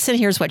to listen.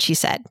 Here's what she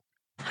said.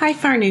 Hi,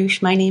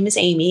 Farnoosh. My name is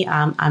Amy.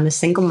 I'm a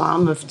single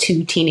mom of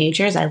 2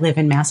 teenagers. I live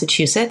in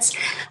Massachusetts.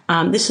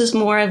 This is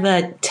more of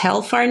a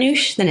tell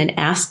Farnoosh than an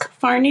ask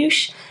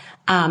Farnoosh.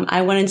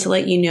 I wanted to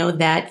let you know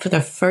that for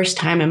the first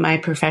time in my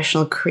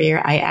professional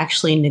career, I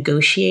actually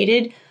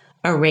negotiated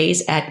a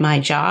raise at my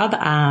job.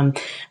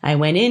 I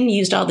went in,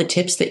 used all the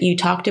tips that you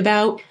talked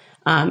about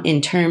in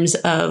terms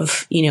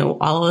of,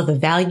 all of the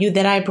value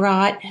that I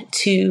brought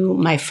to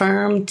my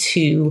firm,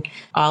 to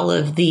all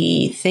of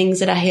the things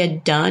that I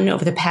had done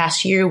over the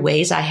past year,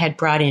 ways I had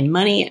brought in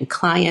money and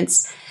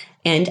clients,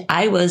 and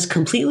I was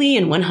completely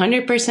and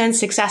 100%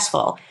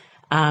 successful.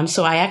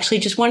 So I actually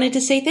just wanted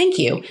to say thank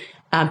you.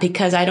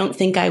 Because I don't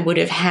think I would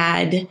have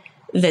had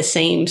the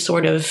same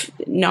sort of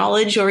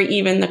knowledge or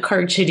even the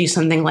courage to do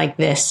something like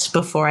this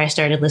before I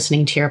started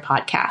listening to your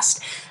podcast.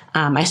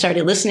 I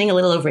started listening a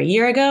little over a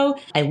year ago.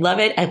 I love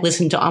it. I've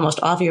listened to almost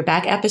all of your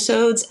back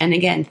episodes. And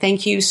again,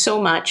 thank you so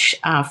much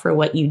for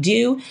what you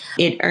do.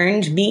 It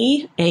earned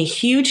me a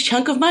huge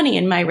chunk of money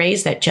in my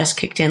raise that just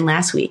kicked in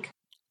last week.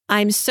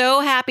 I'm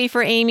so happy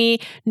for Amy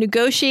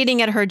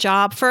negotiating at her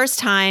job first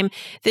time.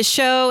 The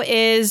show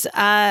is,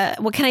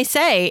 what can I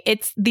say?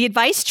 It's the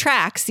advice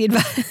tracks, the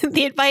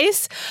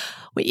advice.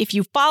 If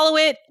you follow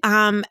it,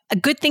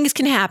 good things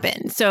can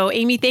happen. So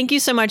Amy, thank you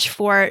so much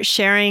for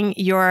sharing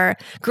your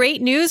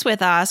great news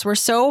with us. We're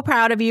so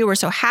proud of you. We're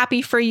so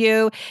happy for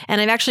you.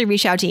 And I've actually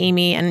reached out to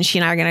Amy, and she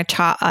and I are going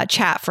to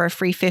chat for a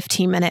free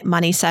 15-minute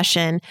money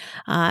session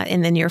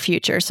in the near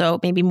future. So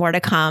maybe more to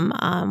come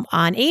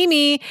on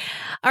Amy.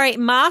 All right.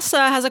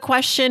 Masa has a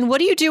question. What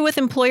do you do with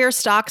employer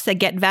stocks that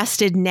get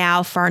vested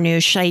now,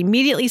 Farnoosh? Should I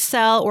immediately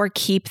sell or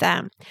keep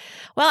them?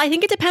 Well, I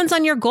think it depends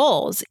on your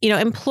goals.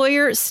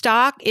 Employer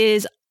stock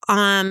is,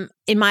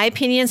 in my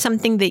opinion,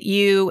 something that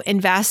you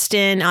invest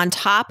in on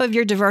top of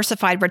your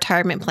diversified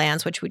retirement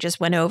plans, which we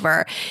just went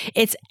over.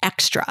 It's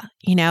extra.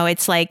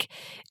 It's like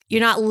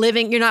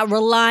you're not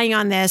relying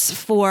on this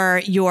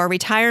for your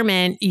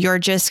retirement. You're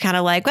just kind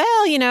of like, well,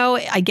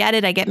 I get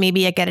it. I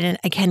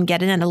can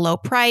get it at a low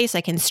price.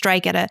 I can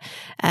strike at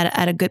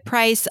a good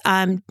price.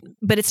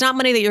 But it's not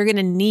money that you're going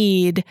to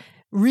need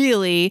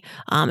really.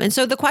 And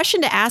so the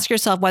question to ask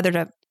yourself whether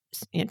to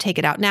take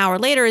it out now or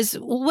later is,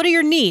 what are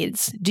your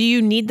needs? Do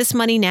you need this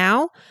money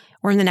now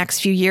or in the next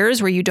few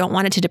years where you don't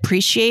want it to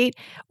depreciate?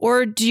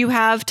 Or do you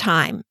have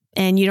time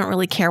and you don't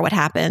really care what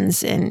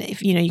happens? And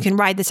if you can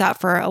ride this out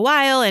for a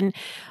while and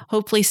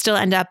hopefully still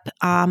end up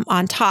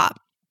on top.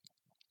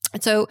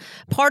 And so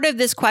part of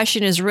this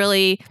question is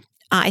really,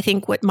 I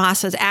think what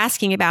Masa is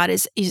asking about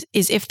is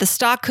if the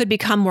stock could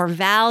become more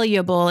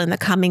valuable in the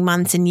coming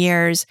months and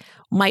years,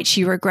 might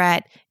she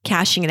regret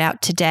cashing it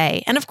out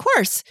today? And of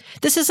course,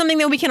 this is something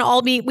that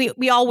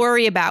we all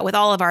worry about with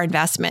all of our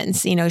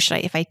investments.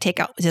 If I take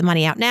out the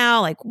money out now,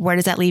 like where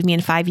does that leave me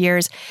in 5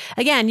 years?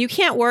 Again, you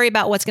can't worry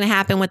about what's going to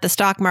happen with the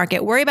stock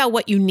market. Worry about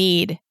what you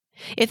need.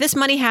 If this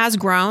money has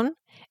grown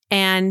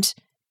and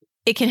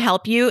it can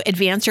help you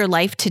advance your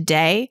life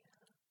today,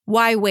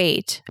 why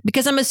wait?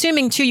 Because I'm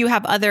assuming too, you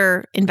have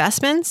other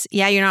investments.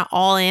 Yeah, you're not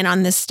all in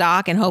on this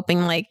stock and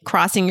hoping, like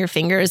crossing your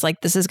fingers,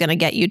 like this is going to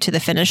get you to the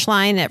finish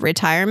line at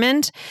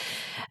retirement.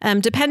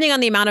 Depending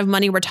on the amount of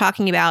money we're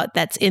talking about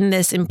that's in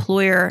this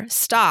employer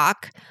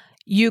stock,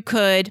 you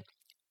could,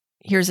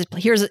 here's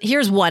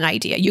one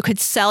idea. You could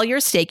sell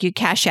your stake, you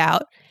cash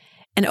out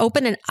and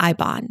open an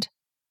I-bond.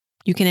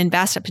 You can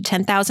invest up to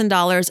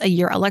 $10,000 a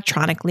year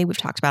electronically. We've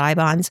talked about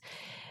I-bonds.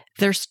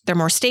 They're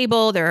more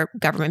stable, they're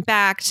government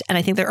backed, and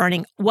I think they're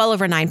earning well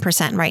over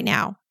 9% right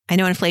now. I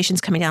know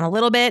inflation's coming down a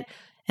little bit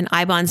and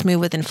I-bonds move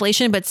with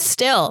inflation, but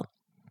still,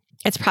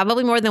 it's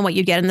probably more than what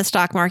you get in the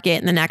stock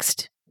market in the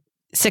next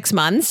 6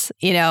 months.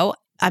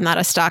 I'm not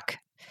a stock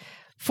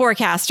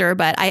forecaster,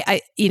 but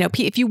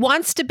if you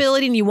want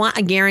stability and you want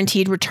a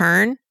guaranteed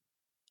return,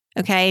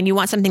 okay, and you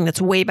want something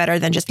that's way better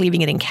than just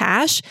leaving it in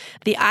cash,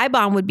 the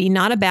I-bond would be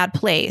not a bad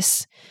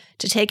place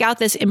to take out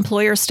this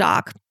employer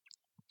stock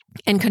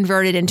and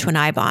convert it into an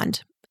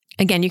I-bond.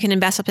 Again, you can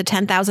invest up to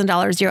 $10,000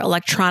 a year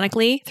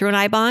electronically through an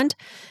I-bond,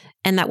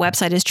 and that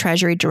website is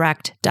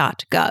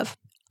treasurydirect.gov.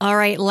 All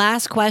right,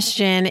 last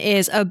question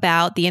is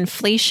about the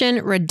Inflation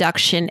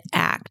Reduction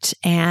Act.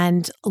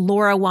 And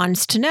Laura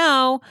wants to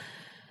know,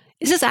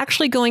 is this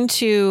actually going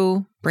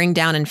to bring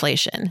down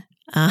inflation?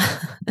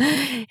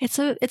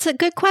 It's a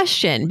good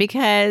question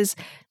because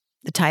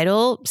the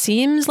title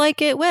seems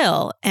like it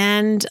will.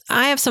 And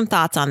I have some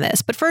thoughts on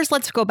this. But first,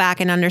 let's go back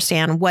and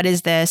understand, what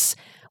is this?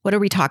 What are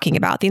we talking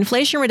about? The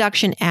Inflation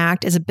Reduction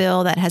Act is a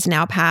bill that has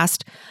now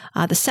passed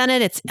the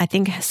Senate. It's, I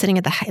think, sitting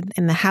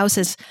in the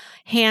House's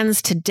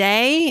hands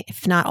today,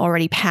 if not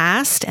already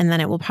passed, and then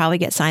it will probably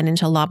get signed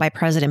into law by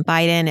President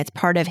Biden. It's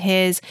part of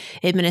his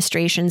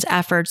administration's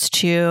efforts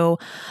to,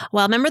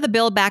 remember the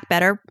Build Back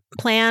Better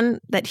plan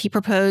that he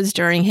proposed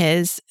during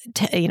his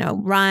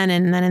run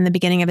and then in the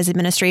beginning of his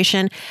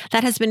administration?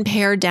 That has been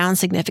pared down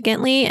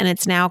significantly, and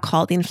it's now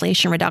called the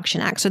Inflation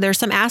Reduction Act. So there's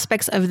some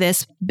aspects of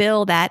this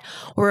bill that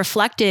were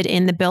reflected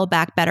in the Build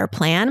Back Better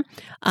plan.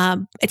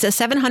 It's a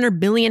 $700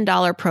 billion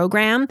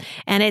program,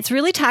 and it's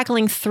really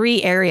tackling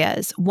three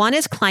areas. One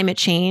is climate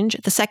change.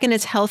 The second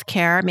is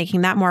healthcare,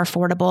 making that more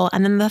affordable.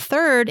 And then the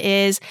third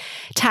is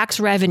tax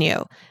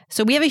revenue.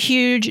 So we have a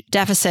huge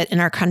deficit in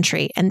our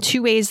country. And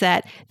two ways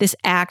that this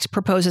act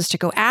proposes to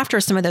go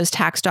after some of those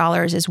tax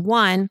dollars is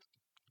one,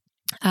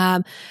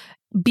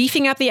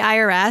 beefing up the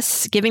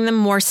IRS, giving them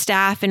more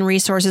staff and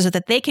resources so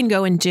that they can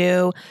go and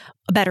do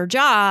a better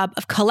job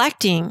of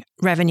collecting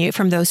revenue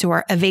from those who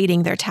are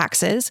evading their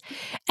taxes.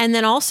 And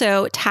then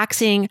also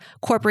taxing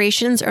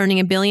corporations earning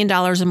 $1 billion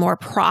or more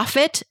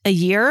profit a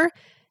year,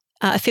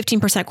 a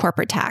 15%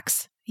 corporate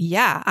tax.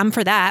 Yeah, I'm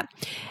for that.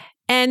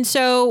 And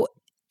so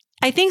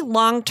I think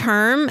long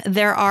term,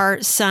 there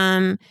are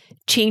some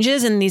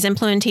changes, and these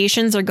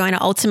implementations are going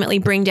to ultimately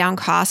bring down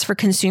costs for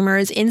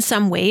consumers in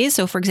some ways.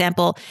 So, for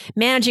example,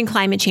 managing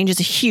climate change is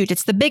huge.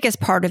 It's the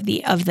biggest part of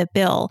the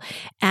bill,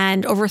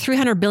 and over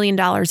 $300 billion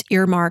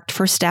earmarked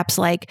for steps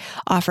like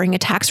offering a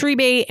tax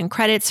rebate and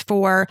credits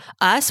for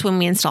us when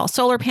we install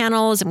solar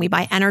panels and we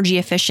buy energy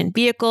efficient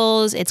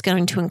vehicles. It's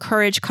going to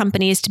encourage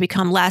companies to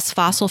become less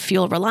fossil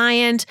fuel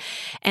reliant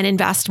and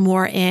invest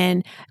more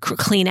in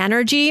clean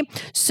energy.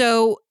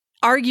 So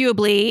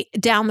arguably,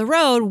 down the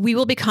road, we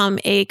will become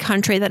a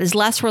country that is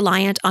less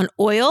reliant on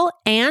oil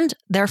and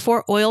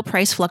therefore oil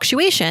price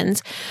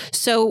fluctuations.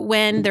 So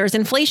when there's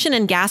inflation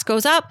and gas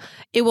goes up,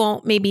 it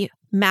won't maybe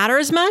matter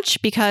as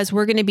much because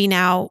we're going to be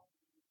now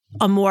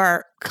a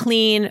more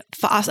clean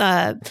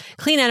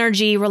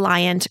energy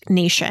reliant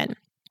nation.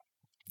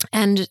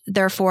 And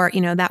therefore,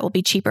 that will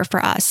be cheaper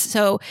for us.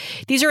 So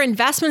these are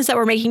investments that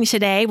we're making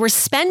today. We're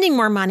spending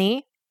more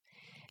money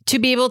to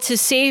be able to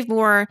save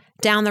more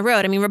down the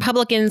road. I mean,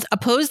 Republicans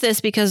oppose this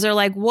because they're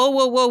like,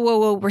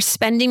 whoa, we're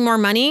spending more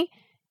money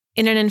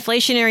in an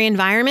inflationary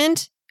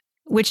environment,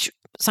 which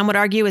some would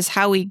argue is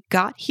how we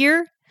got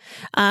here.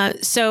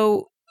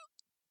 So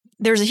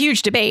there's a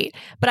huge debate.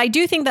 But I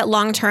do think that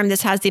long term,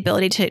 this has the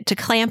ability to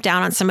clamp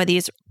down on some of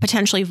these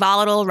potentially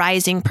volatile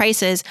rising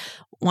prices.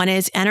 One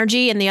is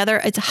energy and the other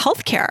is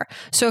healthcare.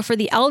 So for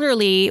the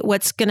elderly,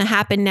 what's going to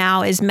happen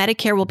now is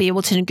Medicare will be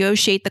able to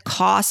negotiate the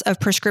cost of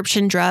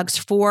prescription drugs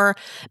for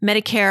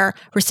Medicare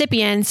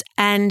recipients.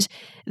 And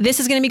this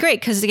is going to be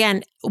great because,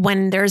 again,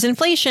 when there's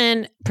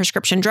inflation,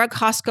 prescription drug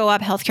costs go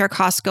up, healthcare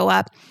costs go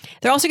up.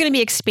 They're also going to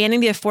be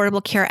expanding the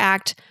Affordable Care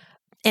Act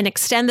and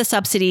extend the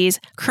subsidies,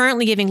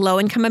 currently giving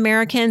low-income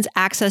Americans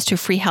access to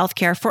free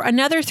healthcare for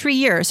another 3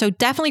 years. So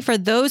definitely for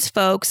those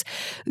folks,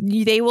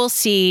 they will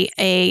see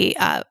a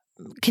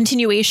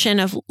continuation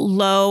of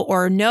low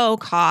or no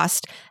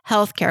cost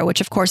healthcare,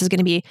 which of course is going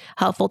to be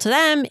helpful to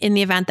them in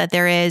the event that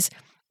there is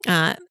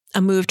a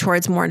move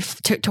towards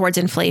towards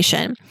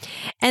inflation.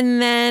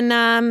 And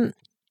then,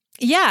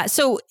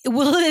 so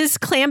will this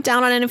clamp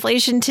down on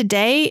inflation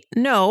today?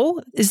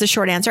 No, is the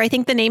short answer. I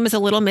think the name is a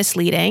little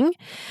misleading,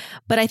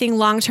 but I think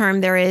long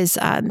term there is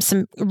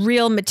some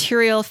real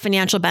material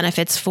financial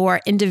benefits for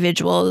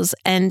individuals.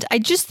 And I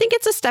just think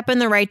it's a step in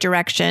the right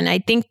direction. I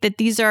think that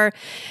these are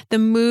the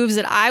moves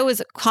that I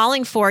was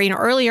calling for,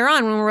 earlier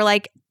on when we were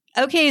like,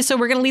 okay, so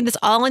we're going to leave this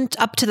all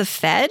up to the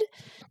Fed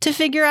to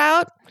figure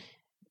out,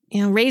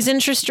 raise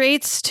interest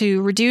rates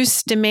to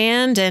reduce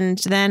demand, and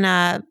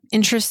then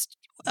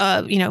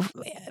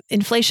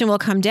inflation will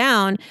come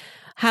down.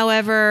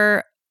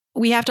 However,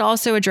 we have to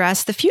also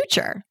address the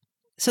future.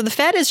 So the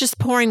Fed is just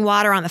pouring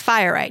water on the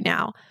fire right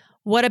now.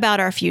 What about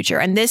our future?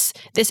 And this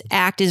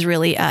act is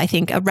really, I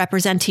think, a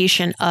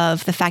representation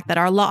of the fact that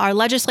our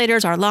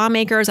legislators, our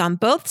lawmakers on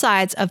both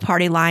sides of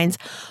party lines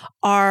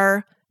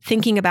are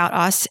thinking about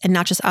us, and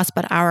not just us,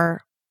 but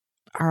our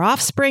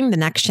offspring, the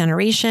next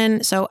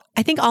generation. So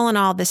I think all in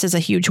all, this is a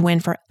huge win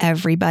for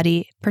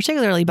everybody,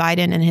 particularly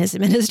Biden and his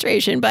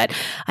administration. But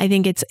I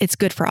think it's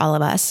good for all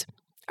of us.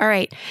 All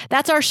right.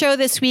 That's our show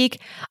this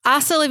week.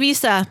 Hasta la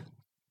vista.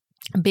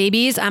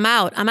 Babies, I'm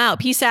out.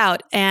 Peace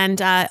out.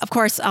 And of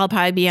course, I'll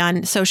probably be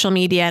on social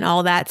media and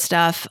all that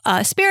stuff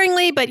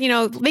sparingly, but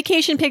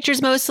vacation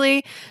pictures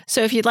mostly.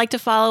 So if you'd like to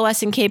follow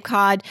us in Cape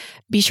Cod,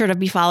 be sure to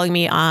be following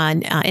me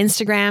on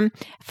Instagram,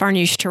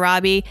 Farnoosh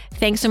Torabi.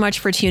 Thanks so much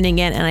for tuning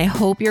in, and I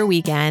hope your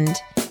weekend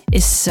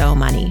is so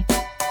money.